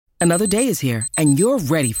Another day is here, and you're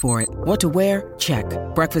ready for it. What to wear? Check.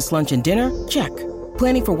 Breakfast, lunch, and dinner? Check.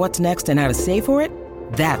 Planning for what's next and how to save for it?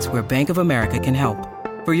 That's where Bank of America can help.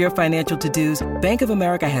 For your financial to-dos, Bank of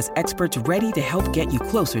America has experts ready to help get you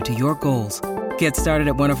closer to your goals. Get started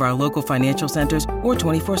at one of our local financial centers or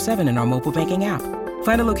 24/7 in our mobile banking app.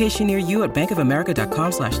 Find a location near you at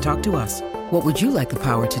bankofamerica.com/talktous. What would you like the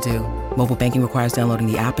power to do? Mobile banking requires downloading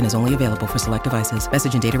the app and is only available for select devices.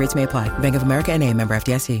 Message and data rates may apply. Bank of America N.A., member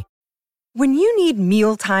FDIC. When you need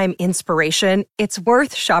mealtime inspiration, it's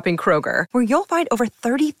worth shopping Kroger, where you'll find over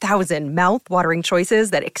 30,000 mouth-watering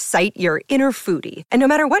choices that excite your inner foodie. And no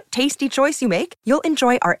matter what tasty choice you make, you'll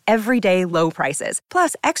enjoy our everyday low prices,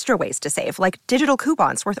 plus extra ways to save, like digital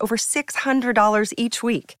coupons worth over $600 each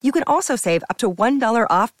week. You can also save up to $1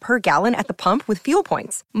 off per gallon at the pump with fuel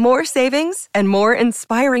points. More savings and more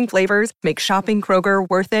inspiring flavors make shopping Kroger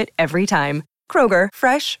worth it every time. Kroger,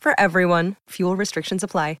 fresh for everyone. Fuel restrictions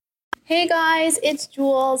apply. Hey guys, it's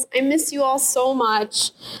Jules. I miss you all so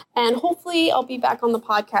much, and hopefully I'll be back on the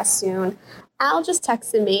podcast soon. Al just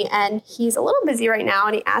texted me, and he's a little busy right now,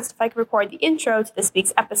 and he asked if I could record the intro to this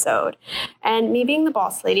week's episode. And me being the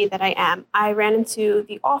boss lady that I am, I ran into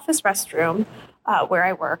the office restroom where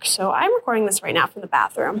I work, so I'm recording this right now from the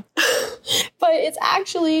bathroom. But it's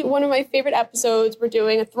actually one of my favorite episodes. We're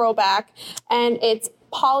doing a throwback, and it's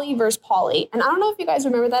Polly versus Polly. And I don't know if you guys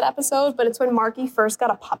remember that episode, but it's when Marky first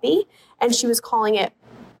got a puppy and she was calling it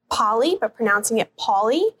Polly, but pronouncing it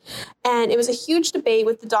Polly. And it was a huge debate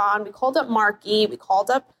with the Don. We called up Marky. We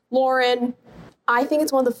called up Lauren. I think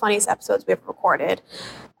it's one of the funniest episodes we ever recorded.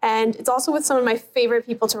 And it's also with some of my favorite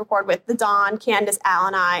people to record with, the Don, Candace, Al,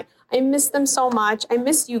 and I. I miss them so much. I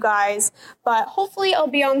miss you guys. But hopefully I'll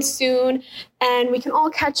be on soon and we can all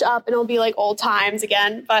catch up and it'll be like old times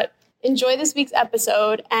again. But enjoy this week's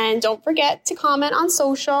episode, and don't forget to comment on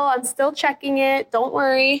social. I'm still checking it. Don't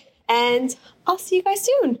worry. And I'll see you guys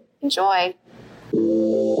soon. Enjoy.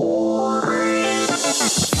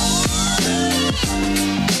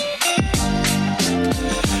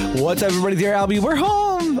 What's up, everybody? Dear Albie, we're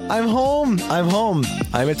home. I'm home.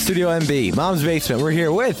 I'm at Studio MB, Mom's basement. We're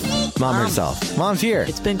here with Mom herself. Mom's here.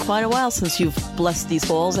 It's been quite a while since you've blessed these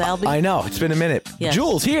halls, Albie. I know. It's been a minute. Yes.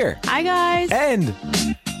 Jules here. Hi, guys. And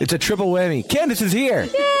it's a triple whammy. Candace is here.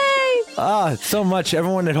 Yay! So much.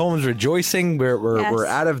 Everyone at home is rejoicing. We're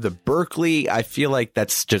out of the Berkeley. I feel like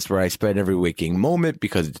that's just where I spend every waking moment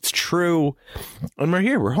because it's true. And we're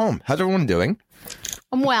here. We're home. How's everyone doing?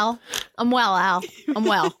 I'm well, Al. I'm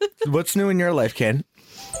well. What's new in your life, Ken?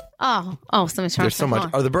 Oh, somebody's trying There's to so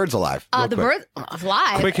much. Are the birds alive? Real the quick. birds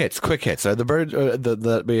alive. Quick hits. Are the birds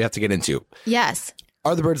that we have to get into? Yes.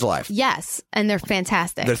 Are the birds alive? Yes, and they're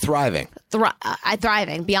fantastic. They're thriving.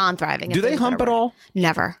 Thriving, beyond thriving. Do they hump at all?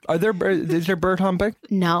 Never. Is there bird humping?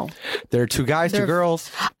 No. There are two guys, two girls.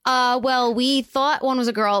 Well, we thought one was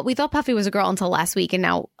a girl. We thought Puffy was a girl until last week, and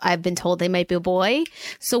now I've been told they might be a boy.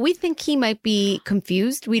 So we think he might be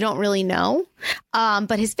confused. We don't really know.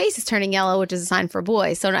 But his face is turning yellow, which is a sign for a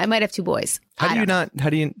boy. So I might have two boys. How do you not?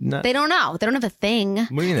 They don't know. They don't have a thing. What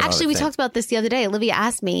do you mean Actually, we talked about this the other day. Olivia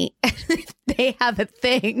asked me if they have a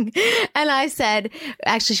thing. And I said,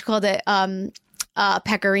 actually, she called it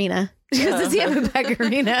pecorina. Does he have a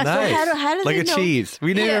pecorina? Nice. So how do like they a know? cheese.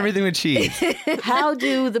 We name everything with cheese. How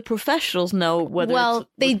do the professionals know whether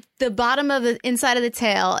the bottom of the inside of the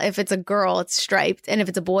tail, if it's a girl, it's striped. And if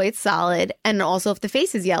it's a boy, it's solid. And also if the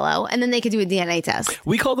face is yellow. And then they could do a DNA test.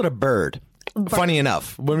 We called it a bird. Funny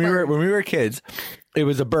enough, when we were kids, it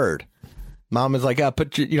was a bird. Mom was like,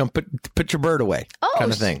 put your bird away,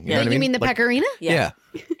 kind of thing. You know what I mean? You mean the pecorina? Yeah.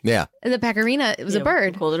 The pecorina, it was a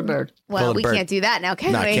bird. Called it a bird. Well, we can't do that now, can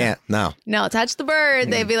we? No, can't. No, touch the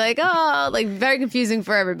bird. They'd be like, very confusing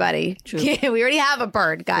for everybody. True. We already have a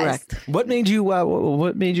bird, guys. Correct. What made you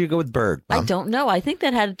go with bird, Mom? I don't know. I think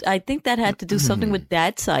that had to do something with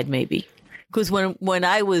Dad's side, maybe. Because when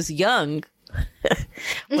I was young.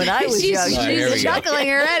 She's chuckling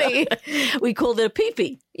already. We called it a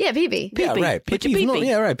peepee. Yeah, peepee. Yeah, right. Put your peepee.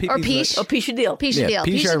 Yeah, right. Or peach. Or peachadille. Peachadille.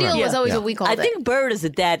 Peachadille was always what we called it. I think bird is a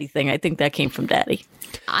daddy thing. I think that came from Daddy.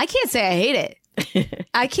 I can't say I hate it.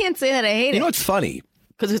 I can't say that I hate it. You know what's funny?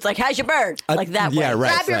 Because it's like, how's your bird? Like that way. Yeah,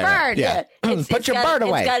 right. Grab your bird. Yeah. Put your bird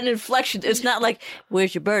away. It's got an inflection. It's not like,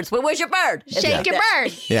 where's your bird? Where's your bird? Shake your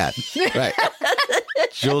bird. Yeah, right.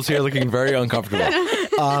 Jules here looking very uncomfortable.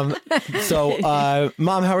 So,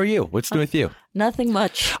 Mom, how are you? What's new with you? Nothing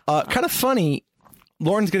much. Kind of funny.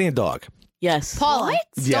 Lauren's getting a dog. Yes. Paula.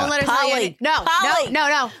 Yeah. Don't let her Polly. say it. No.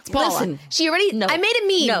 It's Paula. Listen. She already. No. I made a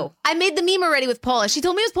meme. No. I made the meme already with Paula. She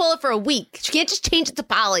told me it was Paula for a week. She can't just change it to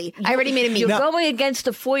Polly. I already made a meme. You're going against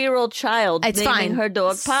a 4-year-old child It's naming fine. her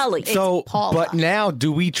dog Polly. So, Paula. but now,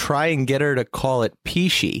 do we try and get her to call it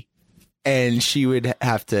Peachy? And she would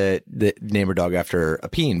have to name her dog after a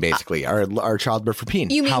peen, basically, our childbirth for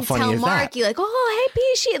peen. You mean How funny tell is Marky like, oh, hey,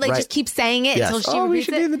 Peachy. Like, Right. just keep saying it that? until Yes. she Oh, we repeats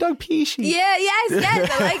should it. name the dog Peachy. Yeah, yes.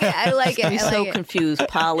 I like it. I like it. She's I so like it. confused.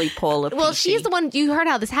 Polly, Paula, Well, Peachy. she's the one. You heard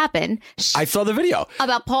how this happened. I saw the video.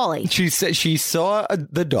 About Polly. She said she saw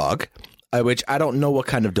the dog, which I don't know what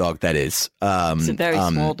kind of dog that is. It's a very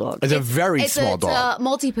small dog. It's a very It's small dog. a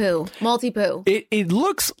multi-poo. Multi-poo. It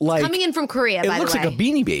looks like Coming in from Korea, it by the way. looks like a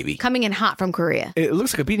Beanie Baby. Coming in hot from Korea. It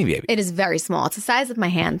looks like a Beanie Baby, It is very small. It's the size of my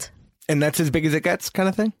hand. and that's as big as it gets, kind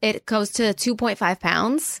of thing. It goes to 2.5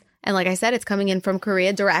 pounds. And like I said, it's coming in from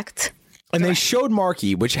Korea direct. And they showed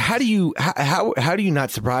Marky, which how do you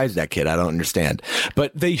not surprise that kid? I don't understand.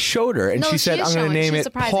 But they showed her, and No, she she said, is "I'm going to showing. name She's it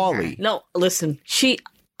surprising Paulie." No, listen.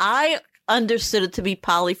 I understood it to be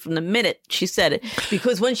Polly from the minute she said it,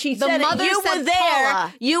 because when she The said mother it, you said were there.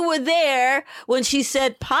 Paula. You were there when she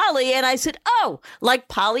said Polly, and I said, "Oh, like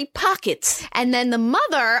Polly Pockets." And then the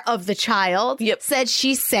mother of the child Yep. said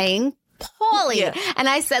she's saying Paulie. Yeah. And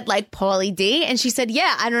I said, like, Paulie D. And she said,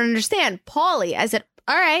 yeah, I don't understand. Paulie. I said,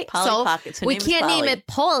 all right. Polly so Pockets. Her we name is can't name Polly. it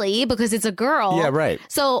Paulie because it's a girl. Yeah, right.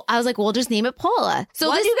 So I was like, well, just name it Paula. So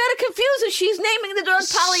Why this, do you got to confuse her? She's naming the dog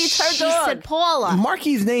Polly. It's her she dog. said Paula.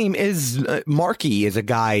 Marky's name is Marky is a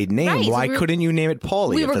guy name. Right, so Why we were- couldn't you name it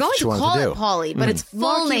Paulie? We if were that's going what to you wanted call do? it Paulie, but its full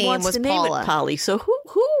Marky name wants was to name Paula. it Polly. So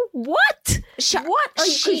what? What?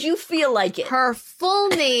 Because you feel like it. Her full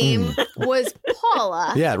name was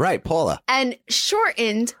Paula. Yeah, right, Paula. And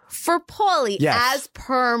shortened for Paulie, Yes. as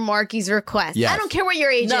per Marky's request. Yes. I don't care what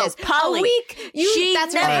your age No, is. Polly. A week. She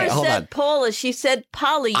that's never All right, hold on. said Paula. She said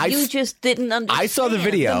Polly. I You s- just didn't understand. I saw the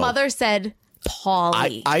video. The mother said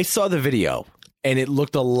Paulie. I saw the video, and it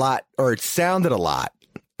looked a lot, or it sounded a lot.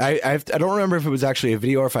 I don't remember if it was actually a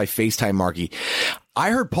video or if I FaceTime Marky. I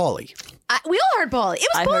heard Paulie. We all heard Paulie. It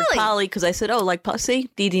was I Paulie. heard Polly because I said, "Oh, like see,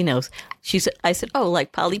 Dee Dee knows." I said, "Oh,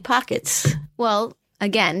 like Polly Pockets." Well,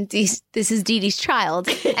 again, this is Dee Dee's child,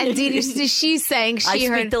 and Dee Dee, she's saying I she speak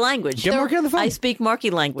heard. the language. Get Marky on the phone. I speak Marky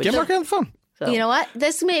language. Get Marky on the phone. So- You know what?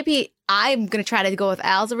 This may be. I'm gonna try to go with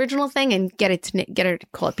Al's original thing and get her to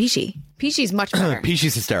call it Peachy. Peachy's much better.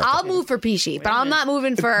 Peachy's hysterical. I'll move for Peachy, but I'm not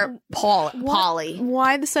moving for Polly.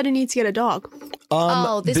 Why the sudden need to get a dog?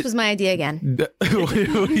 Oh, this was my idea again. what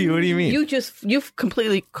do you mean? You've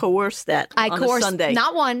completely coerced that. I on coerced a Sunday.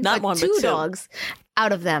 not one, not but one, two but two dogs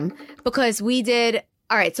out of them because we did.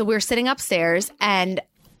 All right, so we were sitting upstairs and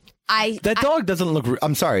That dog doesn't look.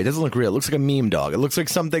 I'm sorry, it doesn't look real. It looks like a meme dog. It looks like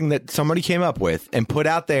something that somebody came up with and put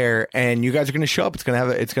out there, and you guys are going to show up. It's going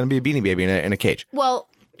to be a Beanie Baby in a cage. Well,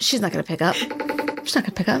 she's not going to pick up. She's not going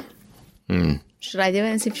to pick up. Should I do it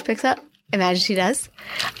and see if she picks up? Imagine she does.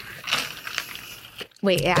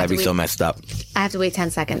 Wait, That'd be so messed up. I have to wait 10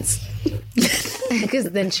 seconds because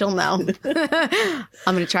then she'll know.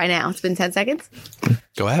 I'm going to try now. It's been 10 seconds.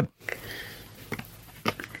 Go ahead.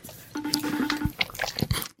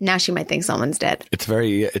 Now she might think someone's dead. It's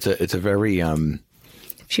very. It's a very. If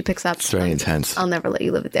she picks up, It's very intense. I'll never let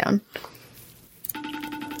you live it down.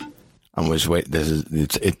 I'm just wait.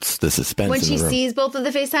 It's the suspense. When in she the room. sees both of the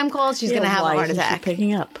FaceTime calls, she's going to have a Why heart isn't she attack.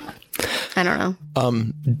 picking up. I don't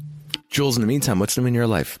know. Jules, in the meantime, what's new in your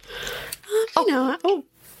life? Oh,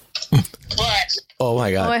 What? Oh my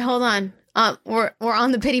Oh, god. wait, hold on. We're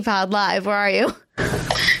on the Pity Pod live. Where are you?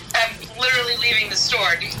 I'm literally leaving the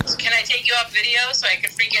store. Can I take you off video so I can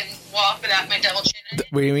freaking walk without my double chin in it?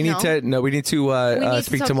 We need No. to. No, we need to need to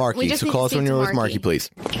speak talk- to we Marky. just So need call to us speak when to you're with Marky. Marky, please.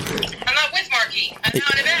 I'm not with Marky. I'm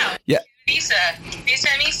out and about. Yeah. Isa.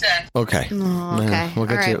 FaceTime Isa. Okay. Oh, okay. Yeah, we'll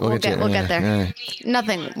get All right, you. We'll get there. All right.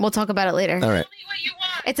 Nothing. We'll talk about it later. All right. Tell me what you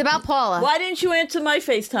want. It's about Paula. Why didn't you answer my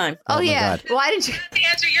FaceTime? Oh, my yeah. God. Why did you? I had to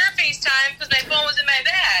answer your FaceTime because my phone was in my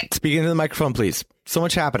bag. Speak into the microphone, please. So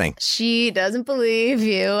much happening. She doesn't believe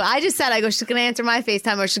you. I just said, she's going to answer my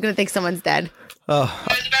FaceTime or she's going to think someone's dead. I was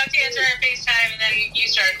about to answer her FaceTime and then you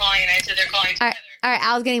started calling and I said they're calling All together. right.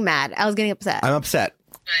 I was getting mad. I was getting upset. I'm upset.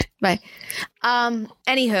 Bye.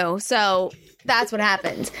 Anywho, so that's what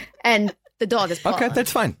happened. And the dog is Paula. Okay,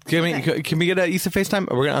 that's fine. Can we get Issa FaceTime?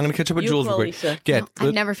 I'm gonna catch up with You Jules real call quick. Issa. Get.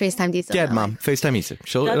 I've never FaceTimed Issa. Get, Mom. FaceTime Issa.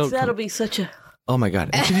 That'll be such a. Oh my god!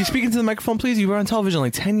 And can you speak into the microphone, please? You were on television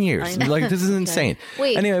like 10 years. I know. Like this is insane.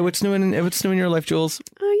 Wait. Anyway, what's new in your life, Jules?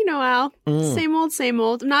 you know, Al. Same old, same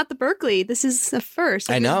old. Not the Berkeley. This is the first.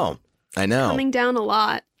 I know. Coming down a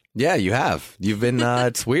lot. Yeah, you have. You've been.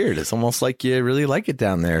 It's weird. It's almost like you really like it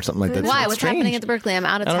down there, or something like that. Why? It's What's strange. happening at the Berkeley? I'm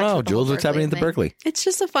out of I touch. don't know, with the whole Jules. What's happening at the thing. Berkeley? It's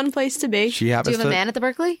just a fun place to be. She Do happens you have a to. man at the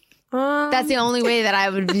Berkeley? That's the only way that I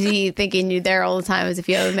would be thinking you there all the time is if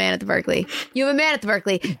you have a man at the Berkeley. You have a man at the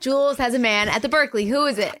Berkeley. Jules has a man at the Berkeley. Who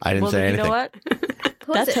is it? I didn't Well, say then you anything. know what?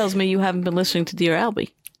 Who That is it? tells me you haven't been listening to Dear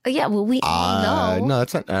Albie. Yeah, well, we all know. No,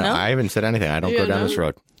 that's not. No? I haven't said anything. I don't go down this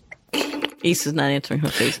road. Issa's not answering her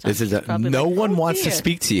FaceTime. This is Probably no like, one oh, wants to dear.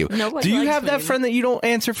 speak to you. Nobody Do you likes have that me. friend that you don't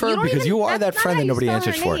answer for? don't Because even- you are that's that not friend how that you nobody spell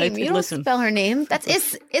answers her for. name. You don't Listen. spell her name. That's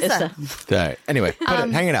Issa. Issa. All right. Anyway,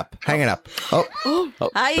 hang it up. Hang it up. Oh,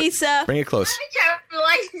 Hi, Issa. bring it close.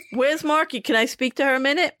 Where's Marky? Can I speak to her a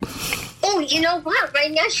minute? Oh, you know what?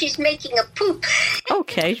 Right now she's making a poop.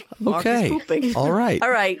 Okay. Marky's Okay. pooping. All right. All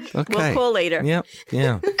right. Okay. We'll call later. Yep.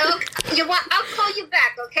 Yeah. Oh, you want? I'll call you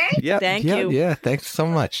back, okay? Yeah. Thank yeah, you. Yeah. Thanks so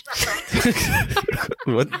much.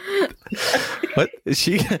 What? What is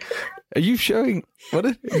she? Are you showing? What?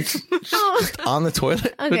 On the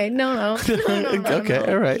toilet? Okay, no. Okay.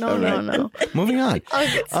 All right. No, all right. no. Moving on.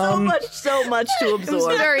 So much to It was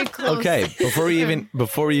absorb. very close. Okay, before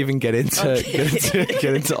we even get into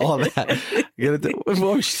get into all that,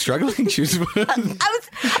 was she struggling? She was.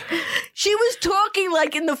 She was talking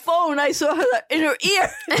like in the phone. I saw her in her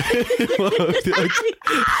ear.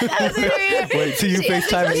 Wait, so you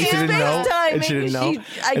FaceTime and she didn't know? And she didn't know?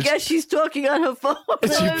 I guess she's talking on her phone.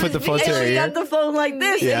 She put the phone to And her she ear? got the phone like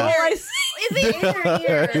this. Yeah. And all I see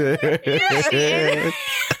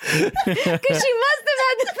Because she must have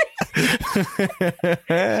had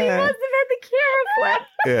the camera flip.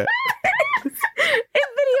 Yeah. It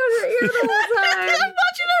videoed her ear the whole time.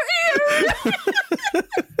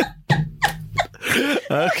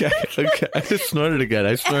 Okay. I just snorted again.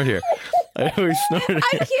 I snort here. I always snort. I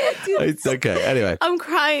can't do this. Okay. Anyway. I'm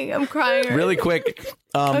crying. Really quick,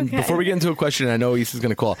 before we get into a question, I know Issa's going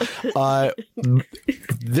to call.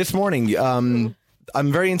 This morning, I'm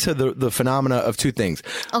very into the phenomena of two things.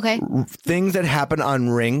 Okay. Things that happen on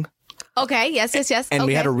Ring, Okay. Yes. and okay.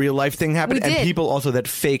 we had a real life thing happen, We and did. people also that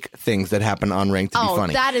fake things that happen on Ring to be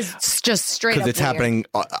funny. that is just straight up Because it's weird. happening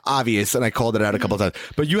obvious, and I called it out a couple of times.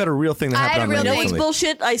 But you had a real thing that I happened had on a Ring real know thing. what's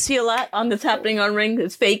recently. bullshit I see a lot on that's happening on Ring?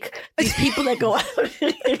 It's fake. These people that go out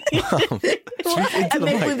and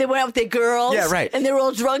maybe they went out with their girls. Yeah, right. And they're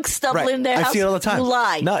all drunk, stumbling Right. in their I house. see it all the time. You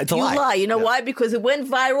lie. No, it's a lie. You lie. You know Yeah. why? Because it went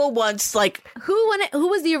viral once. Like, Who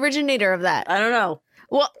was the originator of that? I don't know.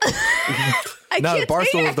 Well, No,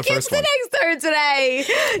 Barstool was the first one. Next to her today.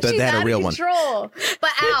 They She's had a out real of one. control. But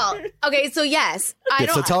Al, okay, so yes, I Yeah,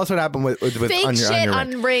 don't. so tell us what happened with fake on your shit Ring.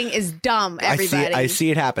 on Ring is dumb. I Everybody, see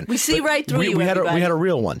it happen. We see But right through you, we had everybody. a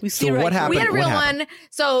real one. We see so right what through happened? We had a real What happened? one.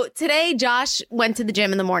 So today, Josh went to the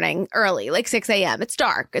gym in the morning early, like 6 a.m. It's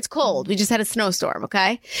dark. It's cold. We just had a snowstorm.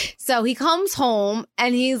 Okay. So he comes home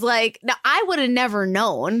and he's like, now I would have never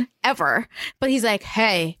known ever, but he's like,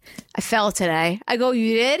 hey, I fell today. I go,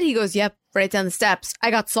 you did? He goes, yep. Right down the steps. I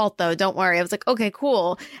got salt though. Don't worry. I was like, okay,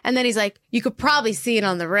 cool. And then he's like, you could probably see it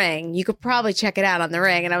on the Ring. You could probably check it out on the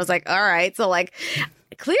Ring. And I was like, all right. So like,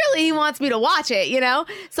 clearly he wants me to watch it, you know?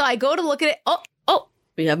 So I go to look at it. Oh,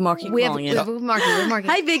 We have Marky we have calling in. Marky.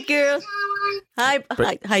 Hi, big girl.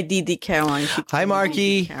 Hi, Dee Dee Caroline. Hi,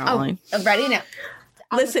 Marky. Caroline. I'm ready now.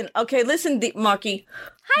 Listen, Marky.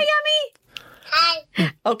 Hi, Yummy.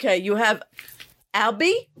 Hi. Okay, you have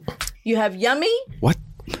Albie, you have Yummy, What?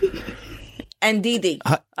 and Dee Dee.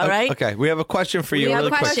 All right? Okay, we have a question for you. We have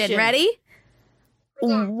really a question. quick. Ready?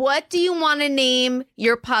 What do you want to name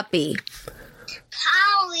your puppy?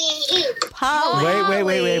 Polly. Polly.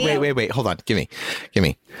 Wait. Hold on. Give me.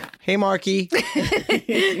 Hey, Marky.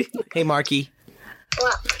 Hey, Marky.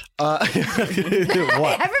 What? What?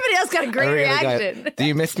 Everybody else got a great reaction. Do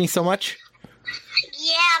you miss me so much?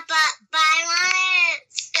 Yeah, but I want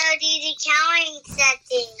to show Dee counting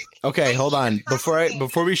something. Okay, hold on.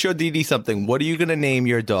 Before we show Dee Dee something, what are you gonna name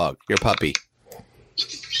your dog, your puppy?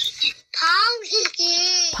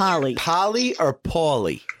 Polly. Polly or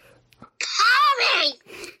Paulie?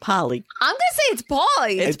 Polly. I'm going to say it's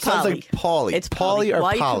Paulie. It's It sounds Polly. like Paulie. It's Paulie or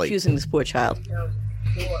Why are you Polly? confusing this poor child?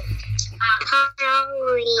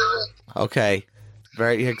 Polly. Okay,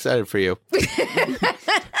 very excited for you.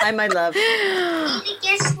 Hi, my love. Dee,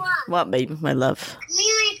 guess what? What, baby, my love?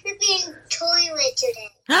 We were in toilet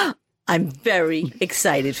today. I'm very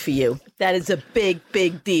excited for you. That is a big,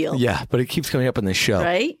 big deal. Yeah, but it keeps coming up in the show.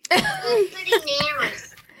 Right? Pretty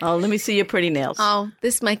nails. Oh, let me see your pretty nails. Oh,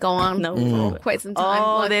 this might go on No. for quite some time.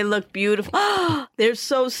 Oh, Look. they look beautiful. They're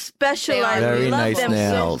so special. They are. I Very love nice them so.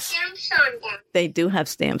 nails. Stamps on them. They do have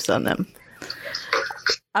stamps on them.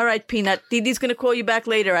 All right, Peanut. Dee Dee's going to call you back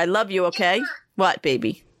later. I love you, okay? What,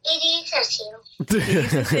 baby? It is says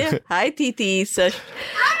you. Hi, Titi. So,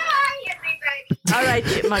 Hi, everybody. all right,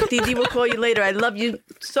 Chipmunk. Titi will call you later. I love you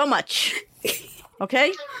so much.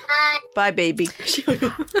 Okay? Bye, baby. All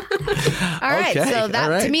right. Okay, So that all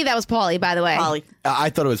right. to me that was Paulie, by the way. Polly. I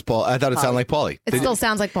thought it was Paul. I thought it sounded like Paulie. It still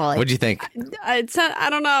sounds like Paulie. What'd you think? I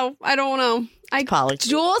don't know. I don't know. Polly.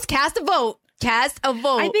 Jules, cast a vote. Cast a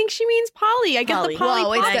vote. I think she means Polly. I get Polly. the Polly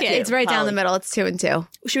Whoa, pocket. it's right down Polly. the middle. It's 2 and 2.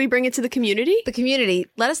 Should we bring it to the community? The community,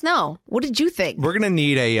 let us know. What did you think? We're gonna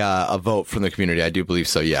need a vote from the community. I do believe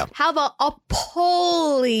so. Yeah. How about a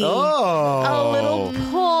Paulie? Oh, A little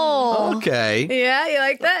poll. Okay. Yeah, you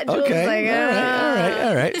like that? Jules Okay. is like,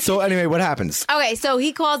 All right. So anyway, what happens? Okay, so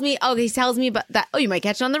he calls me. Oh, he tells me about that. Oh, you might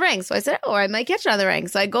catch it on the ring. So I said, oh, I might catch it on the ring.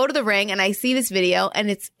 So I go to the ring and I see this video,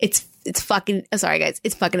 and it's fucking. Sorry, guys,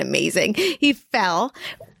 it's fucking amazing. He fell.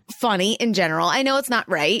 Funny in general. I know it's not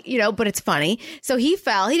right, but it's funny. So he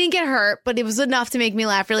fell. He didn't get hurt, but it was enough to make me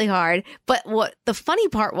laugh really hard. But what the funny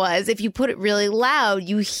part was, if you put it really loud,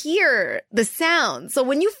 you hear the sound. So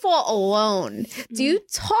when you fall alone, do you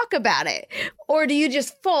talk about it? Or do you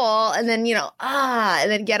just fall and then,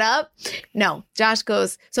 and then get up? No. Josh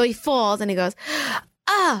goes, so he falls and he goes,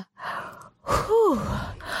 whew.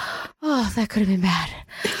 Oh, that could have been bad.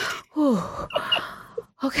 Whew.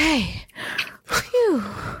 Okay. Phew.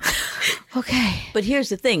 Okay. But here's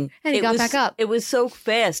the thing. And he got back up. It was so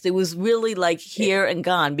fast. It was really like here and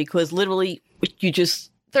gone because literally you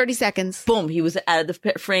just, 30 seconds. boom, he was out of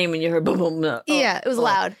the frame and you heard boom, boom. Yeah, it was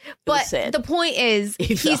loud. But sad. the point is, He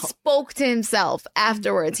he fell. spoke to himself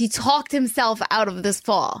afterwards. He talked himself out of this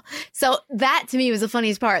fall. So that to me was the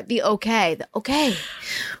funniest part. The okay.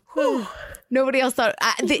 Whew. Nobody else thought.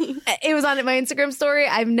 It was on my Instagram story.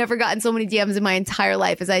 I've never gotten so many DMs in my entire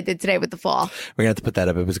life as I did today with the fall. We're gonna have to put that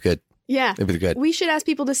up. It was good. Yeah. It was good. We should ask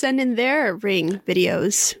people to send in their ring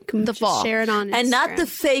videos. Can The just fall. Share it on Instagram. And not the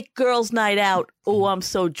fake girls' night out. Oh, I'm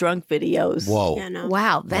so drunk videos. Whoa. Yeah, no.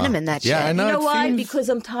 Wow, venom in that shit. Yeah, I know. You know it why? seems- Because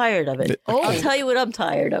I'm tired of it. Oh. I'll tell you what I'm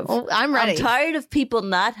tired of. Oh, I'm ready. I'm tired of people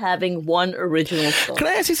not having one original song. Can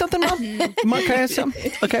I ask you something, Mom? Mom, can I ask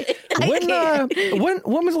something? Okay. When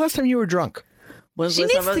was the last time you were drunk? When's She the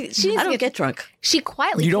last needs time to- she needs I to don't get- get drunk. She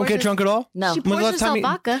quietly. You don't pours get her- drunk at all? No. She When's pours the last herself time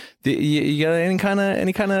vodka. You got any kind I'm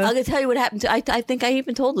of? going to tell you what happened to. I think I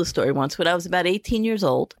even told the story once when I was about 18 years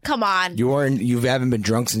old. Come on. You haven't been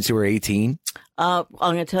drunk since you were 18. I'm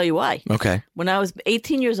going to tell you why. Okay. When I was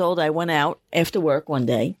 18 years old, I went out after work one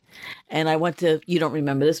day, and I went to. You don't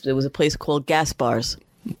remember this, but there was a place called Gas Bars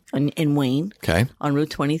in Wayne. Okay. On Route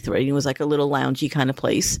 23. It was like a little loungy kind of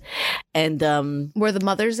place, and Where the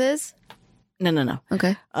mothers is? no,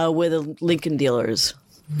 Okay. where the Lincoln dealers.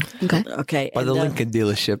 Okay. Okay, By the Lincoln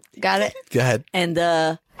dealership. Got it. Go ahead. and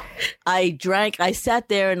I sat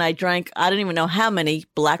there and I drank, I don't even know how many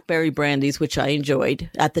blackberry brandies, which I enjoyed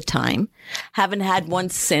at the time. Haven't had one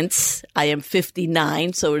since. I am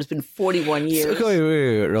 59, so it's been 41 years. Wait,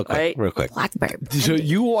 real quick, Right? real quick. Blackberry. So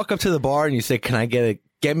you walk up to the bar and you say, "Can I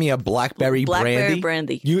get me a blackberry brandy?"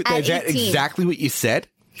 brandy. You At is that 18. exactly what you said?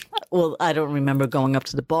 Well, I don't remember going up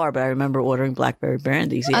to the bar, but I remember ordering blackberry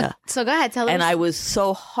brandies, yeah. So go ahead. Tell us. And I was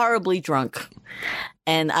so horribly drunk.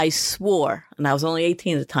 And I swore, and I was only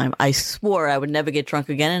 18 at the time, I swore I would never get drunk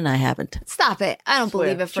again, and I haven't. Stop it. I don't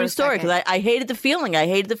believe it for True a story, second. because I hated the feeling. I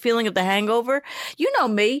hated the feeling of the hangover. You know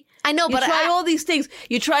me. I know, You but try I- all these things.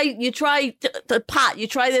 You try the pot. You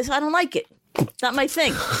try this. I don't like it. It's not my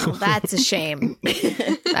thing. That's a shame.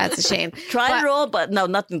 That's a shame. Tried it all, but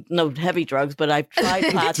no heavy drugs. But I've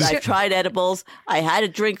tried pots. I've tried edibles. I had a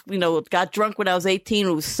drink. Got drunk when I was 18. It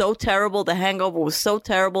was so terrible. The hangover was so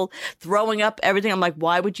terrible. Throwing up, everything. I'm like,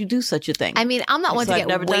 why would you do such a thing? I mean, I'm not one So to I've get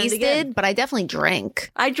never done it again. wasted, but I definitely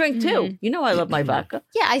drink. I drink too. You know, I love my vodka.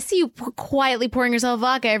 Yeah, I see you quietly pouring yourself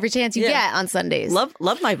vodka every chance you Yeah. get on Sundays. Love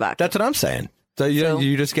my vodka. That's what I'm saying. So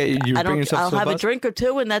you just get you I bring don't. yourself I'll to a have a bus? drink or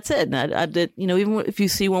two, and that's it. And I did. Even if you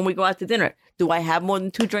see when we go out to dinner, do I have more than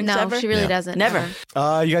 2 drinks No, ever? she really Yeah. doesn't. Never.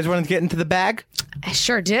 You guys want to get into the bag? I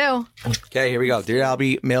sure do. Okay, here we go. Dear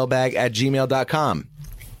Albie, mailbag@gmail.com.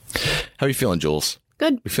 How are you feeling, Jules?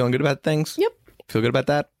 Good. You feeling good about things? Yep. Feel good about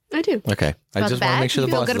that? I do. Okay. I About just the want to bag? make sure You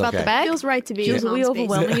the feel boss good is about the okay. bag? Feels right to be Jules, in are we mom's space.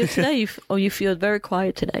 overwhelming you today? You feel very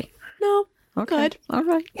quiet today. No. Okay. Good. All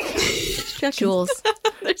right. Jules.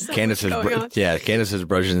 Candace has, going on. Candace has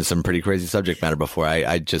broached into some pretty crazy subject matter before.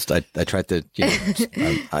 I tried to,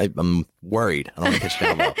 I'm worried. I don't want to pitch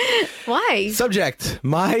down well. Why? Subject,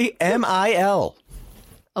 my MIL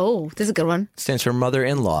Oh, this is a good one. stands for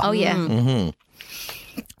mother-in-law. Oh, yeah.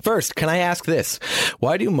 First, can I ask this?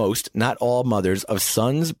 Why do most, not all mothers of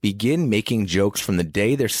sons begin making jokes from the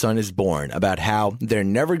day their son is born about how they're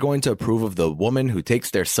never going to approve of the woman who takes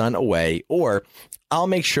their son away, or I'll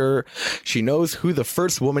make sure she knows who the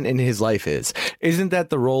first woman in his life is? Isn't that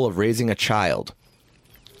the role of raising a child?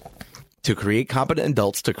 To create competent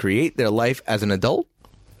adults to create their life as an adult?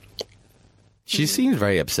 She seems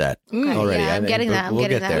very upset already. Yeah, I'm getting that. We'll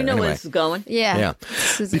get there. We know where Anyway. this is going. Yeah.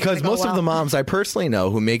 Because most of the moms I personally know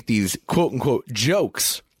who make these quote unquote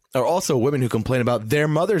jokes are also women who complain about their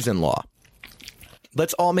mothers-in-law.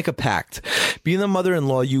 Let's all make a pact. Be the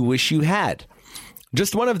mother-in-law you wish you had.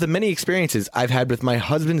 Just one of the many experiences I've had with my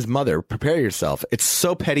husband's mother. Prepare yourself. It's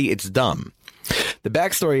so petty, it's dumb. The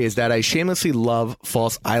backstory is that I shamelessly love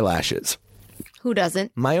false eyelashes. Who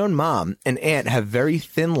doesn't? My own mom and aunt have very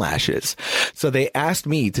thin lashes, so they asked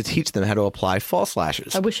me to teach them how to apply false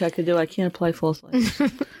lashes. I wish I could do. I can't apply false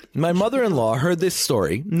lashes. My mother-in-law heard this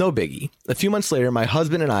story, no biggie. A few months later, my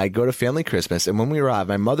husband and I go to family Christmas, and when we arrive,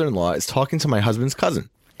 my mother-in-law is talking to my husband's cousin.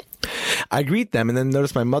 I greet them and then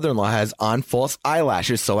notice my mother-in-law has on false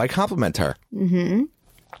eyelashes, so I compliment her. Mm-hmm.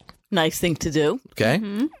 Nice thing to do. Okay?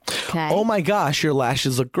 Mm-hmm. Okay. Oh my gosh, your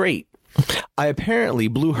lashes look great. I apparently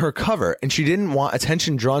blew her cover, and she didn't want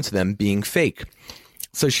attention drawn to them being fake.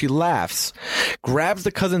 So she laughs, grabs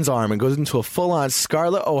the cousin's arm, and goes into a full-on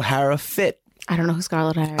Scarlett O'Hara fit. I don't know who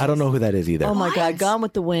Scarlett O'Hara is. I don't know who that is either. Oh my God, Gone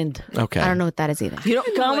with the Wind. Okay. I don't know what that is either. You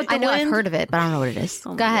don't Gone with the I know Wind? I've heard of it, but I don't know what it is.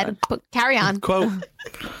 Oh Go ahead. Carry on. Quote,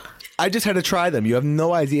 I just had to try them. You have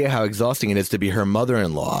no idea how exhausting it is to be her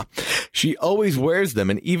mother-in-law. She always wears them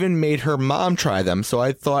and even made her mom try them, so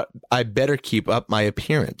I thought I better keep up my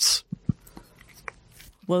appearance.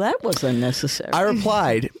 Well, that was unnecessary. I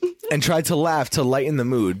replied and tried to laugh to lighten the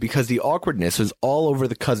mood because the awkwardness was all over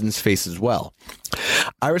the cousin's face as well.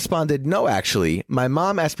 I responded, no, actually, my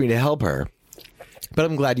mom asked me to help her, but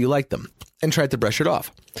I'm glad you like them, and tried to brush it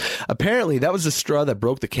off. Apparently, that was the straw that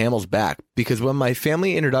broke the camel's back, because when my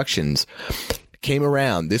family introductions came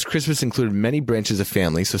around, this Christmas included many branches of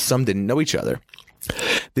family, so some didn't know each other.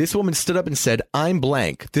 This woman stood up and said, I'm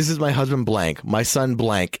blank. This is my husband blank, my son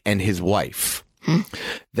blank, and his wife.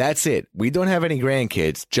 That's it. We don't have any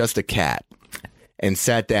grandkids, just a cat. And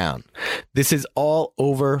sat down. This is all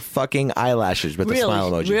over fucking eyelashes with the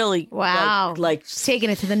smile emoji. Really? Wow. Like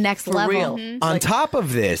taking it to the next for level. real. Mm-hmm. On top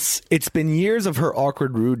of this, it's been years of her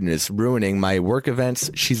awkward rudeness ruining my work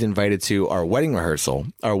events she's invited to, our wedding rehearsal,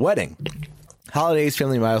 our wedding, holidays,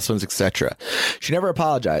 family milestones, etc. She never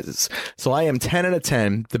apologizes. So I am 10 out of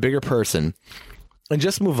 10, the bigger person, and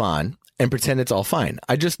just move on and pretend it's all fine.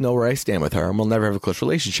 I just know where I stand with her and we'll never have a close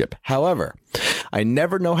relationship. However, I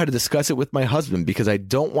never know how to discuss it with my husband because I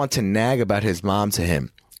don't want to nag about his mom to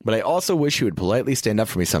him. But I also wish he would politely stand up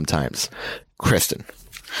for me sometimes. Kristen.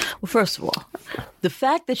 Well, first of all, the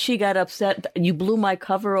fact that she got upset, you blew my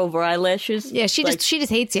cover over eyelashes. Yeah, she just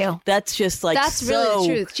hates you. That's just like That's really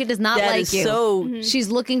the truth. She does not that like is you. So She's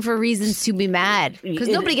looking for reasons to be mad because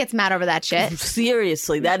nobody gets mad over that shit.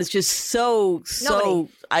 Seriously, that is just so.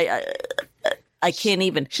 I can't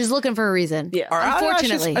even. She's looking for a reason. Yeah.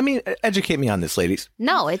 Unfortunately, I mean, educate me on this, ladies.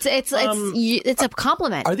 no, it's a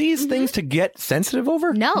compliment. Are these things to get sensitive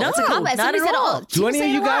over? No, it's a compliment. not Somebody at said, all. "Oh, Do any of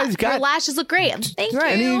you guys your got lashes look great?" Thank you.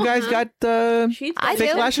 Any of you guys got I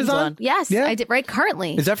fake do. lashes on? Yes, Yeah? I did. Right,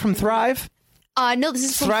 currently. Is that from Thrive? No, this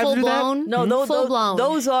is from Thrive full do that? blown. No, full blown.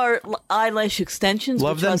 those are eyelash extensions.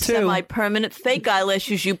 Love which them are too. Semi-permanent fake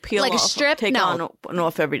eyelashes you peel Like a off, strip? take No. on and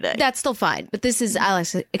off every day. That's still fine, but this is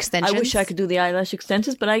eyelash extensions. I wish I could do the eyelash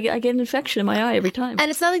extensions, but I get an infection in my eye every time. And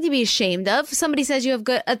it's nothing to be ashamed of. Somebody says you have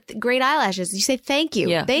great eyelashes. You say thank you.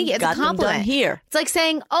 Yeah. Thank you. It's Got a them compliment. done here. It's like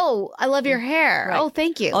saying, "Oh, I love your hair." Right. Oh,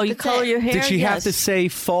 thank you. Oh, you That's color it. your hair? Did she have Yes. to say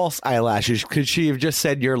false eyelashes? Could she have just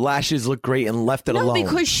said your lashes look great and left it No, alone?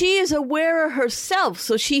 because she is a wearer herself,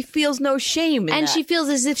 so she feels no shame in And that. she feels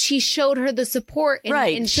as if she showed her the support in,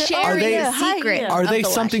 Right. in Are sharing they- the Hi, secret. yeah. Are of they the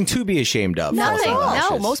something lashes. to be ashamed of? Nothing. false eyelashes?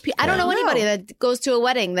 No, most people. I don't know No. anybody that goes to a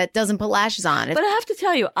wedding that doesn't put lashes on. But I have to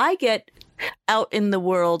tell you, I get out in the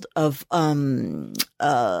world of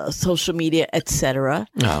social media, etc.,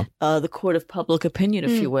 No. the court of public opinion,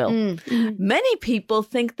 if you will. Many people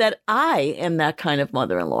think that I am that kind of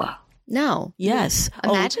mother-in-law. No. Yes.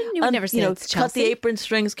 Imagine you would never say it's cut the Chelsea. apron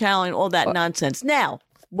strings, Caroline, all that nonsense. Now,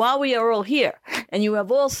 while we are all here, and you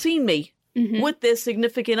have all seen me with their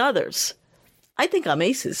significant others, I think I'm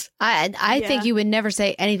aces. I think you would never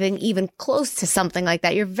say anything even close to something like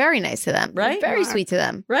that. You're very nice to them. Right? You're very sweet to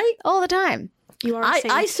them. Right? All the time. You are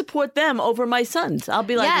I support them over my sons. I'll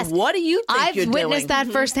be like, Yes. what do you think I've you're witnessed doing? that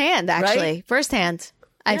firsthand, actually. Right? Firsthand.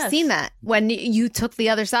 I've Yes. seen that when you took the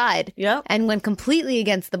other side Yep. and went completely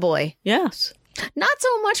against the boy. Yes. Not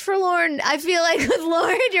so much for Lauren. I feel like with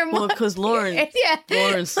Lauren, you're more. Well, because Lauren, Yeah.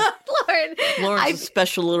 Lauren's Lauren's a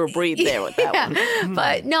special little breed there with that one.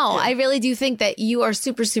 But no, I really do think that you are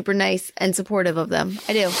super, super nice and supportive of them.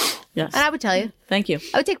 I do. Yes. And I would tell you. Thank you.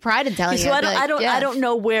 I would take pride in telling So you. I I'd be don't, like, I don't, yeah. I don't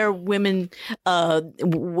know where women,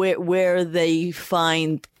 where they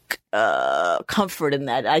find comfort in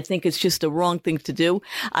that. I think it's just a wrong thing to do.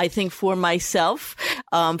 I think for myself,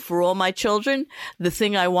 for all my children, the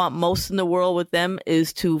thing I want most in the world with them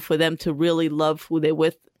is for them to really love who they're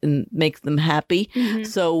with and make them happy. Mm-hmm.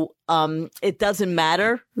 So it doesn't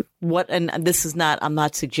matter what, and this is not, I'm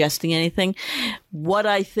not suggesting anything. What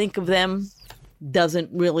I think of them doesn't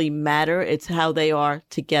really matter. It's how they are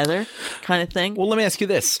together, kind of thing. Well, let me ask you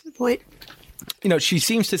this. Wait. You know, she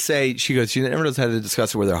seems to say, she never knows how to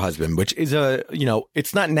discuss it with her husband, which is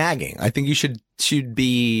it's not nagging. I think you should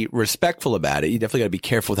be respectful about it. You definitely got to be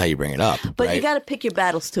careful with how you bring it up. But right? you got to pick your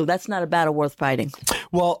battles too. That's not a battle worth fighting.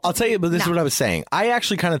 Well, I'll tell you, but this is what I was saying. I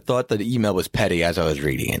actually kind of thought that the email was petty as I was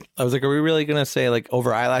reading it. I was like, are we really going to say like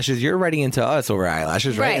over eyelashes? You're writing into us over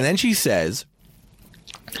eyelashes, right? Right. And then she says,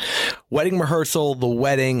 wedding rehearsal, the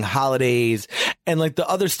wedding, holidays, and like the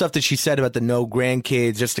other stuff that she said about the no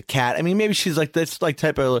grandkids, just a cat. I mean, maybe she's like this like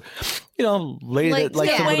type of, lady Like, that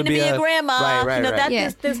likes yeah. someone Waiting to be a grandma. Right, You know, right. that-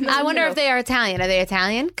 Yeah. there's no, I wonder you know. if they are Italian. Are they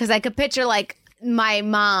Italian? Because I could picture like my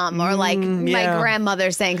mom or like my yeah.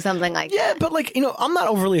 grandmother saying something like Yeah, that. but like, I'm not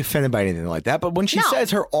overly offended by anything like that. But when she No.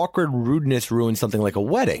 says her awkward rudeness ruined something like a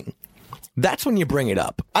wedding, that's when you bring it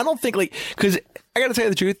up. I don't think because I got to tell you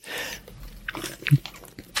the truth.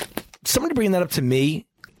 Somebody bringing that up to me,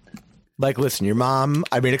 like, listen, your mom,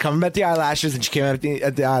 I made a comment about the eyelashes and she came out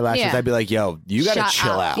at the eyelashes. Yeah. I'd be like, yo, you got to Shut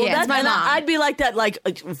chill up. out. Yeah. Well, it's my and mom. I'd be like that, like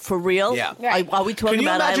for real. Yeah. Are we talking Can you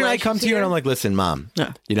about imagine I eyelashes come to you and here? I'm like, listen, mom,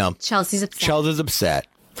 Yeah. Chelsea's upset. Chelsea's upset.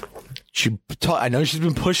 I know she's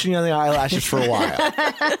been pushing on the eyelashes for a while.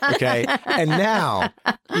 Okay. And now,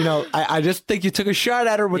 I just think you took a shot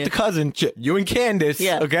at her with the cousin, you and Candace.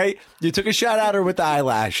 Yeah. Okay. You took a shot at her with the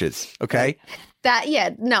eyelashes. Okay.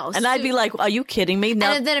 And I'd be like, are you kidding me? No.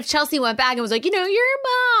 And then if Chelsea went back and was like, your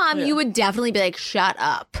mom, you would definitely be like, shut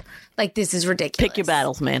up. Like, this is ridiculous. Pick your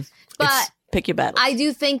battles, man. But pick your battles. I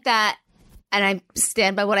do think that, and I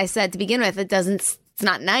stand by what I said to begin with, it's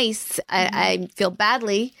not nice. I feel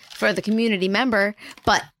badly for the community member,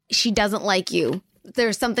 but she doesn't like you.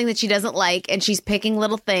 There's something that she doesn't like, and she's picking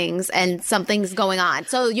little things, and something's going on.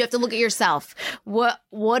 So you have to look at yourself.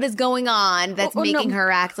 What is going on that's making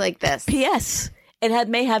her act like this? P.S. It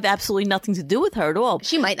may have absolutely nothing to do with her at all.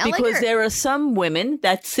 She might not like because her. there are some women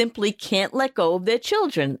that simply can't let go of their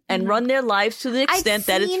children and run their lives to the extent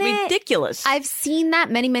that it's seen it. ridiculous. I've seen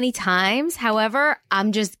that many, many times. However,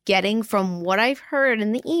 I'm just getting from what I've heard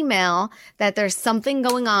in the email that there's something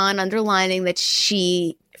going on underlining that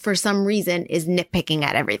she, for some reason, is nitpicking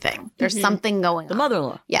at everything. There's something going on. The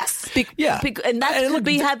mother-in-law. Yes. And that could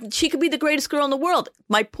be she could be the greatest girl in the world.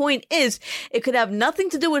 My point is, it could have nothing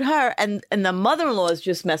to do with her, and the mother-in-law is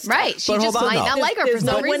just messed up. Right. She But just hold on, might though. not like her for There's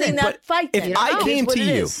no some winning reason. that fight. If then. I It is came what to it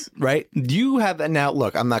you, is. right? You have now.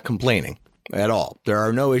 Look, I'm not complaining at all. There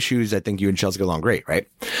are no issues. I think you and Chelsea get along great, right?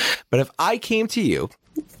 But if I came to you,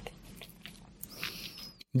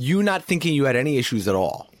 you not thinking you had any issues at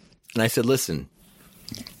all, and I said, listen,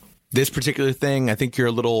 this particular thing, I think you're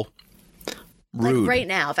a little rude. Like right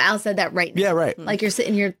now, if Al said that right now. Yeah, right. Like you're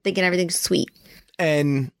sitting here thinking everything's sweet.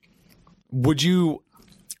 And would you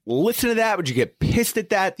listen to that? Would you get pissed at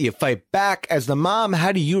that? Do you fight back? As the mom,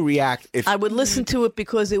 how do you react if I would listen to it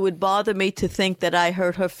because it would bother me to think that I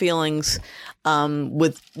hurt her feelings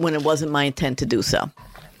when it wasn't my intent to do so.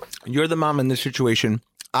 you're the mom in this situation?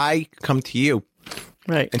 I come to you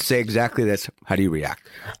Right. and say exactly this. How do you react?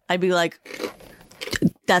 I'd be like,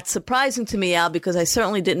 that's surprising to me, Al, because I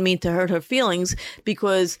certainly didn't mean to hurt her feelings,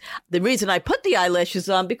 because the reason I put the eyelashes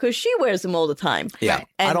on because she wears them all the time. Yeah,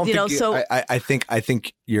 And, I don't you know, think so I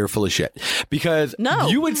think you're full of shit because No.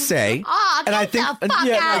 you would say, Oh, and I get think the fuck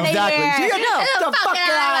outta exactly. here. She got No. the fucking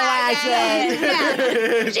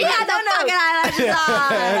eyelashes. She got the fucking eyelashes on.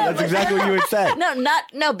 That's exactly what you would say.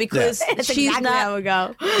 no, because That's she's exactly how it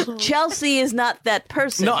not. would go. Chelsea is not that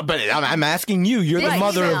person. No, but I'm asking you. You're the This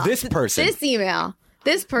mother email. of this person. This email.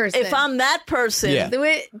 This person. If I'm that person, Yeah. no,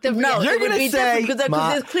 You're it would gonna be say, different because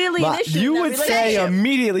there's clearly Ma, an issue. you in that would say relationship.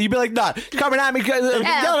 immediately, you'd be like, "No, coming at me because fuck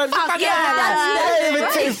fucking yeah, eyelashes. that's Even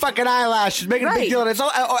right. say fucking eyelashes, making a big Right. deal of it.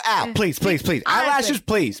 Al, please, eyelashes,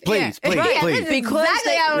 please, Yeah. please, Right. please. This is Because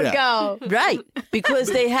exactly they- how it would Yeah. go. Right, because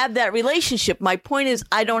they have that relationship. My point is,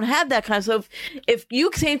 I don't have that kind of stuff. If you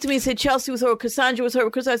came to me and said Chelsea was hurt, Cassandra was hurt,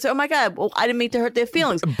 because I said, oh my God, well, I didn't mean to hurt their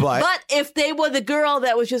feelings. But- if they were the girl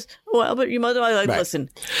that was just, Well, but your mother, I like, Right. listen.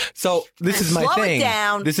 So this is my slow thing. it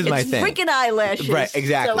down. This is my It's thing. freaking eyelashes. Right,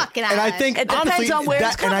 exactly. So- Fucking and I think It depends honestly, on where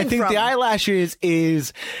it's and I coming think from. the eyelashes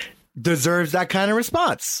is deserves that kind of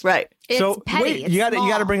response. Right. It's petty. wait, It's you got to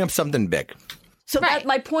small. bring up something big. So Right.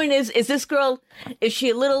 my point is this girl, is she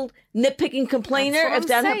a little nitpicking complainer? That's what If I'm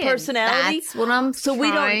that's saying. her personality? That's what I'm So we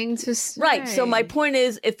don't- trying to say. Right. So my point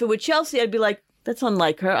is, if it were Chelsea, I'd be like, that's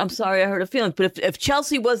unlike her. I'm sorry I hurt her feelings. But if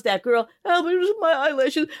Chelsea was that girl, Albie, it was my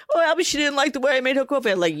eyelashes. Oh, Albie, she didn't like the way I made her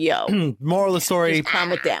coffee. I'm like, yo, Moral of the story: just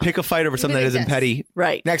calm it down. pick a fight over something that Really isn't does. petty.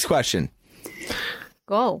 Right. Next question.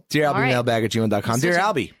 Go. Dear All Albie, right. mailbag@gmail.com. Dear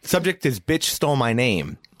Albie, subject is bitch stole my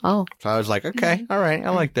name. Oh, So I was like, okay, all right, I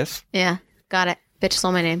like this. yeah. Got it. Bitch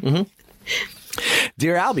stole my name. Mm-hmm.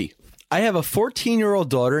 Dear Albie, I have a 14-year-old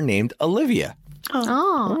daughter named Olivia.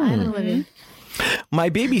 Oh, I have an Olivia. My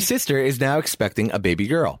baby sister is now expecting a baby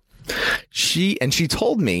girl. She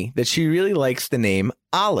told me that she really likes the name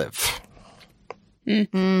Olive.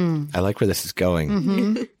 I like where this is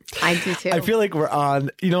going. I do too. I feel like we're on,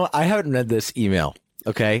 I haven't read this email.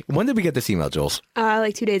 Okay. When did we get this email, Jules?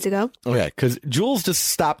 Like 2 days ago. Okay. Because Jules just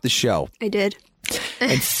stopped the show I did.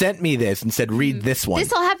 and sent me this and said, read this one.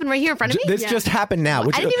 this all happened right here in front of me. This just happened now. I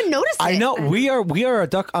didn't even notice I it. know. We are a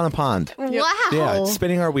duck on a pond. Wow. Yeah.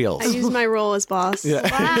 Spinning our wheels. I used my role as boss. Yeah.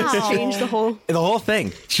 Wow. Changed the whole. The whole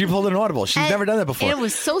thing. She pulled an audible. She's And never done that before. it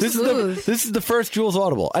was so this smooth. This is the first Jules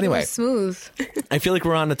audible. Anyway, Smooth. I feel like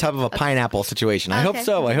we're on the top of a pineapple situation. I hope Okay.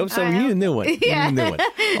 so. I hope so. All We right. need a new one. Yeah. We need a new one.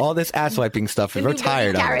 All this ass wiping stuff. We're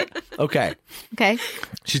tired of it. Okay. Okay.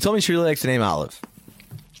 She told me she really likes the name Olive.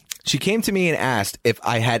 She came to me and asked if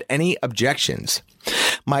I had any objections.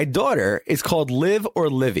 My daughter is called Liv or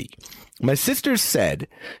Livy. My sister said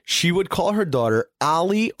she would call her daughter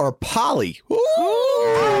Ollie or Polly. Full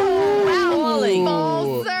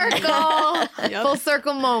circle. Full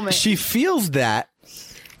circle moment. She feels that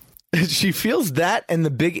and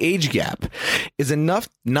the big age gap is enough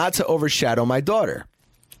not to overshadow my daughter.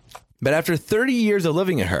 But after 30 years of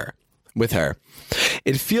living with her,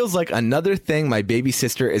 it feels like another thing my baby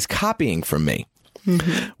sister is copying from me.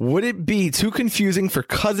 Would it be too confusing for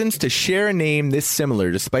cousins to share a name this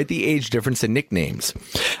similar despite the age difference in nicknames?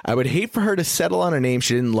 I would hate for her to settle on a name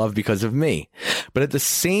she didn't love because of me. But at the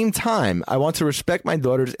same time, I want to respect my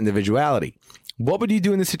daughter's individuality. What would you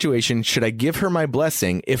do in this situation? Should I give her my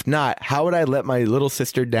blessing? If not, how would I let my little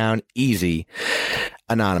sister down easy?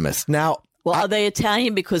 Anonymous. Now, Well, are they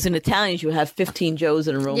Italian? Because in Italians, you have 15 Joes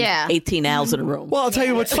in a room, Yeah. 18 Al's in a room. well, I'll tell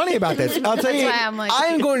you what's funny about this. I'll tell you, why I'm like- I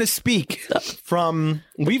am going to speak from,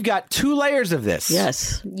 we've got two layers of this.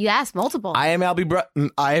 Yes. You asked multiple. I am Albie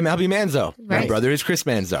Manzo. My Right. brother is Chris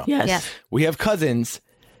Manzo. Yes. Yes. We have cousins,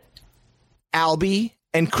 Albie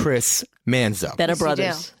and Chris Manzo. Better Yes, you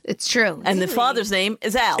brothers. do. It's true. And the father's name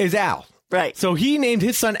is Al. Is Al. Right. So he named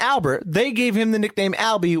his son Albert. They gave him the nickname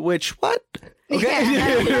Albie, which, what?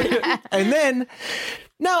 Okay. And then,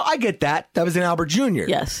 no, I get that. That was an Albert Jr.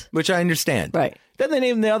 Yes. Which I understand. Right. Then they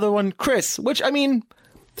named the other one Chris, which, I mean,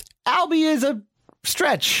 Albie is a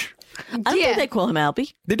stretch. I don't Yeah. think they call him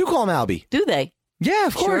Albie. They do call him Albie. Do they? Yeah,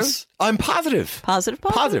 of Sure. course. I'm positive.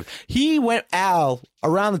 Positive? He went Al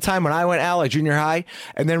around the time when I went Al at junior high,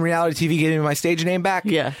 and then reality TV gave me my stage name back.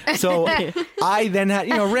 Yeah. So I then had,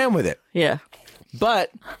 ran with it. Yeah.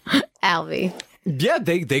 But Alvy. yeah,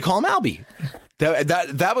 they call him Albie.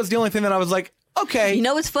 That was the only thing that I was like, okay. You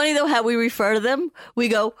know what's funny, though, how we refer to them? We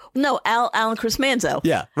go, no, Al and Chris Manzo.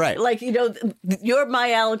 Yeah, right. Like, you're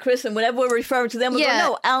my Al and Chris, and whenever we're referring to them, we Yeah. go,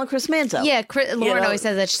 no, Al and Chris Manzo. Yeah, Lauren know? always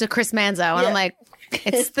says that. She's a Chris Manzo. And Yeah. I'm like,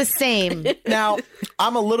 it's the same. Now,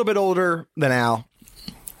 I'm a little bit older than Al.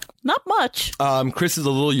 Not much. Chris is a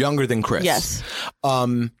little younger than Chris. Yes.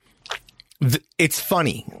 It's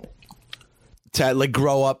funny to like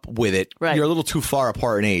grow up with it. Right. You're a little too far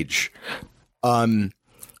apart in age.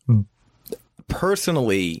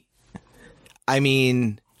 Personally, I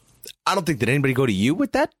mean, I don't think that anybody go to you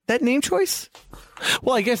with that name choice.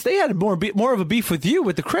 Well, I guess they had more of a beef with you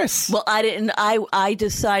with the Chris. Well, I didn't. I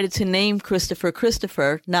decided to name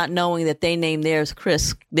Christopher, not knowing that they named theirs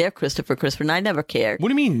Chris. They're Christopher, and I never cared. What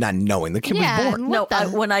do you mean not knowing? The kid Yeah, was born. what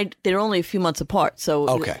No, the- they're only a few months apart. So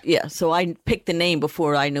Okay. yeah. So I picked the name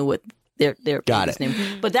before I knew what their Got baby's it.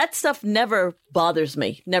 name. But that stuff never bothers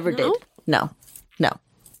me. Never did. No,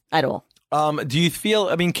 at all. Do you feel?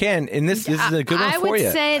 I mean, Ken, this is a good one I for would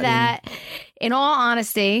you. say that, in all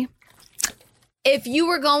honesty, if you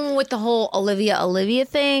were going with the whole Olivia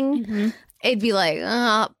thing, it'd be like,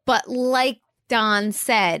 but like Don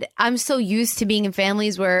said, I'm so used to being in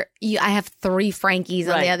families where I have 3 Frankies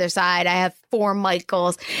on the Right. other side. I have 4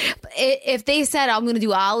 Michaels. If they said I'm going to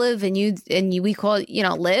do Olive and we call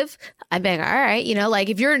Liv, I'd be like, all right, like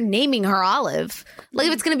if you're naming her Olive, like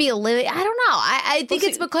if it's going to be Olivia, I don't know. I think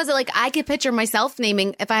it's because like I could picture myself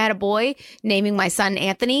if I had a boy, naming my son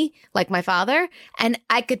Anthony, like my father, and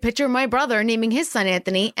I could picture my brother naming his son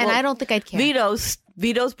Anthony, and I don't think I'd care.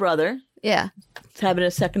 Vito's brother. Yeah. He's having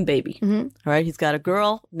a second baby. Mm-hmm. All right. He's got a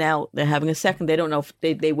girl. Now they're having a second. They don't know if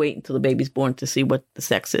they wait until the baby's born to see what the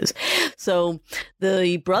sex is. So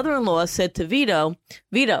the brother-in-law said to Vito,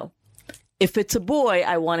 if it's a boy,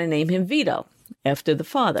 I want to name him Vito after the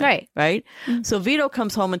father. Right. Right. Mm-hmm. So Vito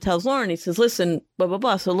comes home and tells Lauren, he says, listen, blah, blah,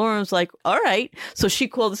 blah. So Lauren's like, all right. So she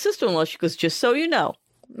called the sister-in-law. She goes, just so you know.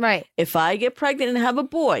 Right. If I get pregnant and have a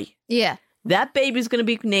boy. Yeah. That baby's going to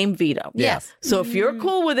be named Vito. Yes. So if you're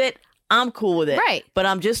cool with it, I'm cool with it. Right. But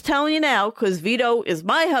I'm just telling you now, because Vito is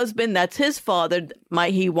my husband. That's his father.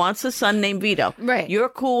 He wants a son named Vito. Right. You're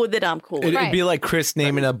cool with it. I'm cool with it. It'd be like Chris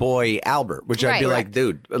naming a boy Albert, which I'd be like,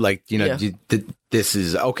 dude, like, this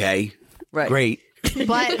is okay. Right. Great.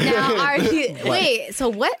 But now wait, so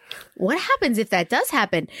what happens if that does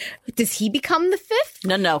happen? Does he become the fifth?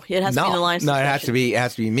 No. It has to be an alliance. No, it has to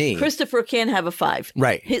be me. Christopher can't have a 5.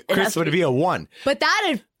 Right. Chris would be a 1. But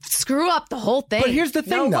that'd screw up the whole thing. But here's the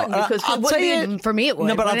thing, though. Because I'll tell you, for me, it would.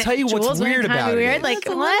 No, but I'll tell you what's weird about it. Like,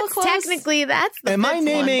 technically, that's the Am I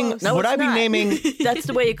naming? No, would I be not. naming? That's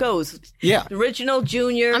the way it goes. Yeah. Original,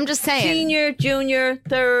 junior. I'm just saying. Senior, junior,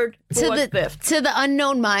 third, fourth, fifth. To the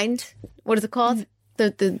unknown mind. What is it called?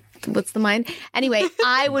 The what's the mind? Anyway,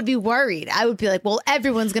 I would be worried. I would be like, well,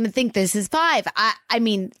 everyone's going to think this is 5. I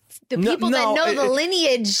mean, the people that know the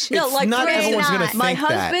lineage. No, like not everyone's going to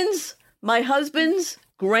think My husband's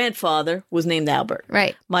grandfather was named Albert.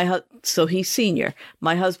 Right. So he's senior.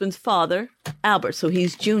 My husband's father, Albert. So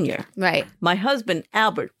he's junior. Right. My husband,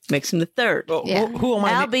 Albert, makes him the 3rd. Well, who am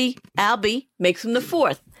I? Albie makes him the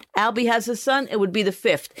 4th. Albie has a son, it would be the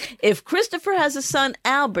 5th. If Christopher has a son,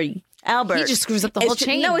 Albert. He just screws up the whole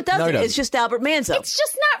chain. No, it doesn't. It's just Albert Manzo. It's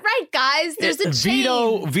just not right, guys. There's a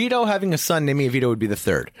chain. Vito having a son, naming Vito would be the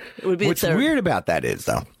 3rd. It would be What's the 3rd. weird about that is,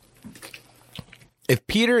 though, if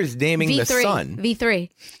Peter is naming the son V3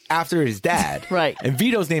 after his dad, right, and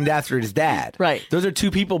Vito's named after his dad, right, those are 2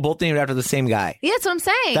 people both named after the same guy. Yeah, that's what I'm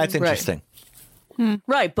saying. That's interesting.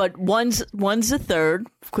 Right, but one's the 3rd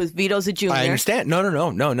because Vito's a junior. I understand.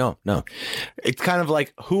 No. It's kind of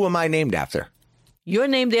like, who am I named after? You're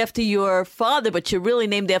named after your father, but you're really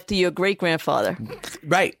named after your great-grandfather.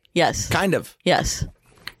 Right. Yes. Kind of. Yes.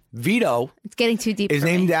 Vito it's getting too deep is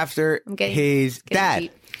named after his dad.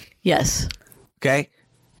 Deep. Yes. Okay.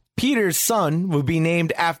 Peter's son would be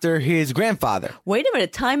named after his grandfather. Wait a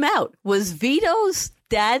minute. Time out. Was Vito's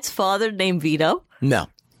dad's father named Vito? No.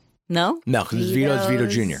 No? No, because Vito's Vito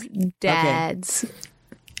Jr. Dad's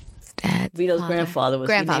Vito's father. grandfather was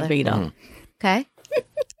named Vito. Mm-hmm. Okay.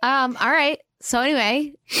 All right. So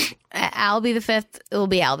anyway, I'll be the 5th. It will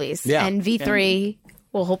be Albie's. Yeah. And V3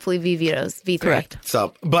 will hopefully be Vito's. V3. Correct.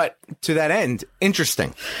 So, but to that end,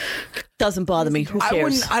 interesting. Doesn't bother me. Who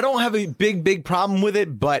cares? I don't have a big problem with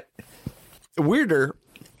it, but weirder.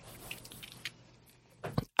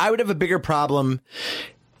 I would have a bigger problem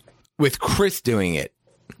with Chris doing it.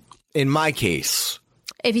 In my case,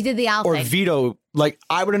 if he did the Al or thing. Vito, like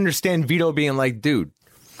I would understand Vito being like, dude,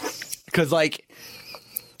 because like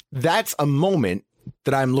that's a moment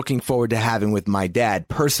that I'm looking forward to having with my dad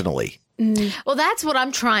personally. Well, that's what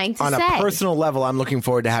I'm trying to On say. a personal level, I'm looking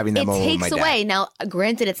forward to having that moment with my It dad. takes away. Now,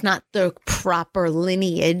 granted, it's not the proper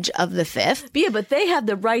lineage of the 5th. Yeah, but they have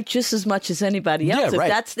the right just as much as anybody else. Yeah, If right.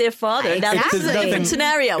 that's their father. Now, this is a Exactly. different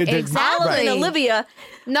scenario. Exactly. Olive and Olivia.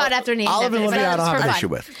 Not after naming Olive and them, Olivia, I don't for have an fun. issue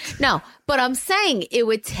with. No, but I'm saying it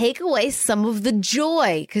would take away some of the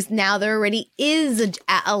joy because now there already is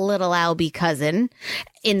a little Albie cousin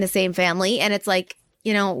in the same family. And it's like,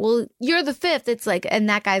 well, you're the 5th. It's like, and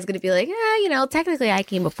that guy's going to be like, technically I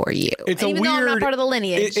came before you. It's even though I'm not part of the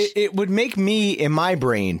lineage. It would make me, in my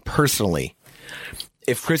brain, personally,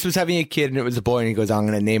 if Chris was having a kid and it was a boy and he goes, I'm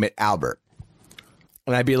going to name it Albert.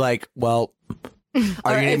 And I'd be like, well,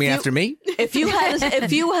 are you naming after me? If you had a son,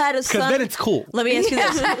 Because then it's cool. Let me ask you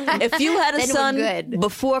this: if you had a Then we're son good.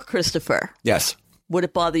 before Christopher, Yes. would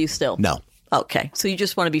it bother you still? No. Okay, so you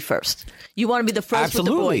just want to be first. You want to be the first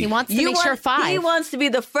Absolutely. with the boy. He wants to make sure 5. He wants to be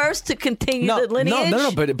the first to continue the lineage.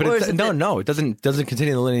 No, but or it's, is it no, it doesn't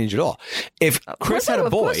continue the lineage at all. If Chris had a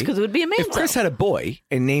of boy, course, 'cause it would be a if Chris had a boy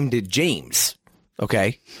and named it James,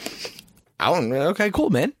 okay, okay, cool,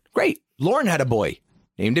 man, great. Lauren had a boy,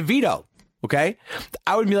 named it Vito, Okay,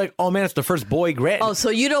 I would be like, oh man, it's the first boy grand. Oh, so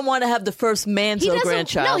you don't want to have the first Manzo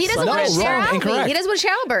grandchild? No, he doesn't want to share wrong, Albie. incorrect. He doesn't want to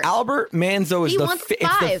share Albert. Albert Manzo is wants it's the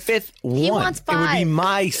 5. fifth one. He wants It would be 5.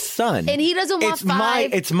 my son, And he doesn't want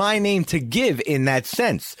 5. It's my name to give in that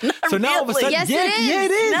sense. So now all of a really. sudden, Yes, yeah, it is. yeah,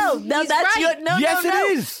 it is. No, He's that's right. your no, Yes, no, no.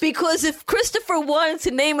 it is. Because if Christopher wanted to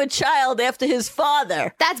name a child after his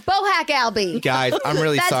father, That's Bohack Albie. Guys, I'm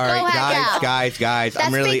really That's sorry. Bohack Al. Guys, That's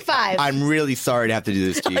I'm really, fake 5. I'm really sorry to have to do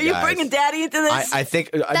this to you are you guys. bringing Daddy into this? I think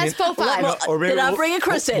That's faux 5. Well, or maybe then I'm bringing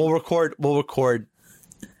Chris in. We'll record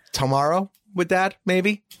tomorrow with Dad,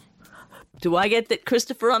 maybe. Do I get that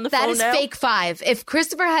Christopher on the That phone is now? fake 5. If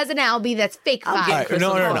Christopher has an Albie, that's fake 5. I'm All getting right, Chris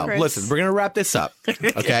no. on the phone. Listen, we're gonna wrap this up.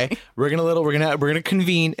 Okay, we're gonna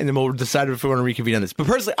convene, and then we'll decide if we want to reconvene on this. But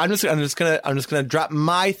personally, I'm just gonna drop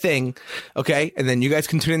my thing, okay, and then you guys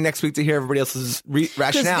can tune in next week to hear everybody else's Because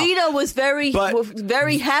rationale. Vito was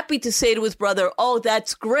very happy to say to his brother, "Oh,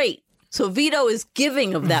 that's great." So Vito is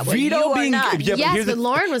giving of that one. Vito You are being not. yeah, Yes, here's but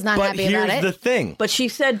Lauren was not happy about Here's it. the thing. But she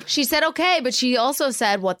said, She said okay, but she also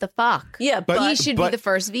said, what the fuck? "Yeah, but he should be the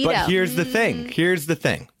first Vito. But here's the thing. Here's the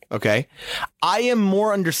thing. Okay, I am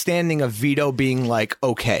more understanding of Vito being like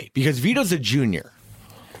okay because Vito's a junior.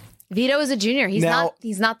 Vito is a junior. He's Now,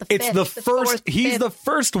 not the fifth. It's the first. fourth, He's fifth. the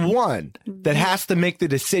first one that has to make the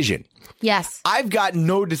decision. Yes. I've got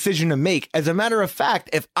no decision to make. As a matter of fact,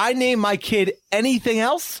 if I name my kid anything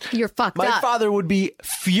else, You're fucked my up. father would be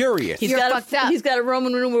furious. he's You're got fucked up. He's got a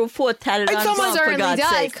Roman numeral 4 tatted It's on on his my- arm, for certainly God's does.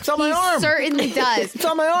 sake. It's on my He arm. certainly does. It's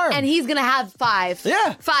on my arm. And he's gonna have 5.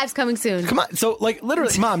 Yeah. 5's coming soon. Come on. So, like,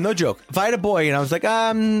 literally, Mom, no joke. If I had a boy and I was like,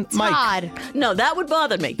 Mike. Todd. No, that would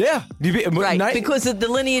bother me. Yeah. Right, because of the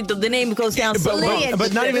lineage, the name goes down so But- long. Lineage.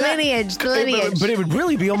 but not even that. lineage. The lineage. But it would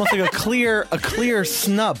really be almost like a clear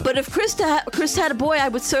snub. But if Chris had a boy, I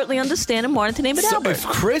would certainly understand him wanting to name it So Albert. if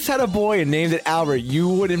Chris had a boy and named it Albert, you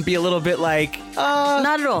wouldn't be a little bit like,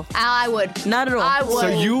 Not at all. I would. Not at all. I would. So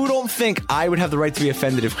you don't think I would have the right to be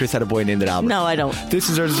offended if Chris had a boy named it Albert? No, I don't. This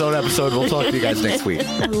is our own episode. We'll talk to you guys next week.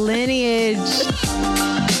 Lineage.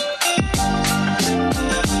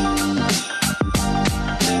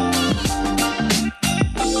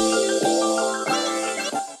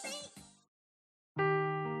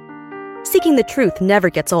 Seeking the truth never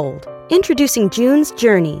gets old. Introducing June's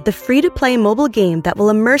Journey, the free-to-play mobile game that will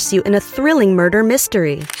immerse you in a thrilling murder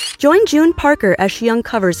mystery. Join June Parker as she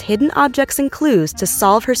uncovers hidden objects and clues to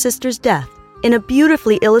solve her sister's death in a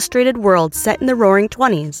beautifully illustrated world set in the Roaring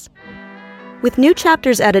 '20s. With new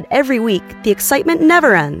chapters added every week, the excitement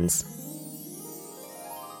never ends.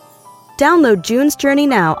 Download June's Journey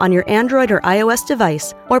now on your Android or iOS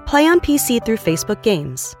device or play on PC through Facebook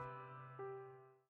Games.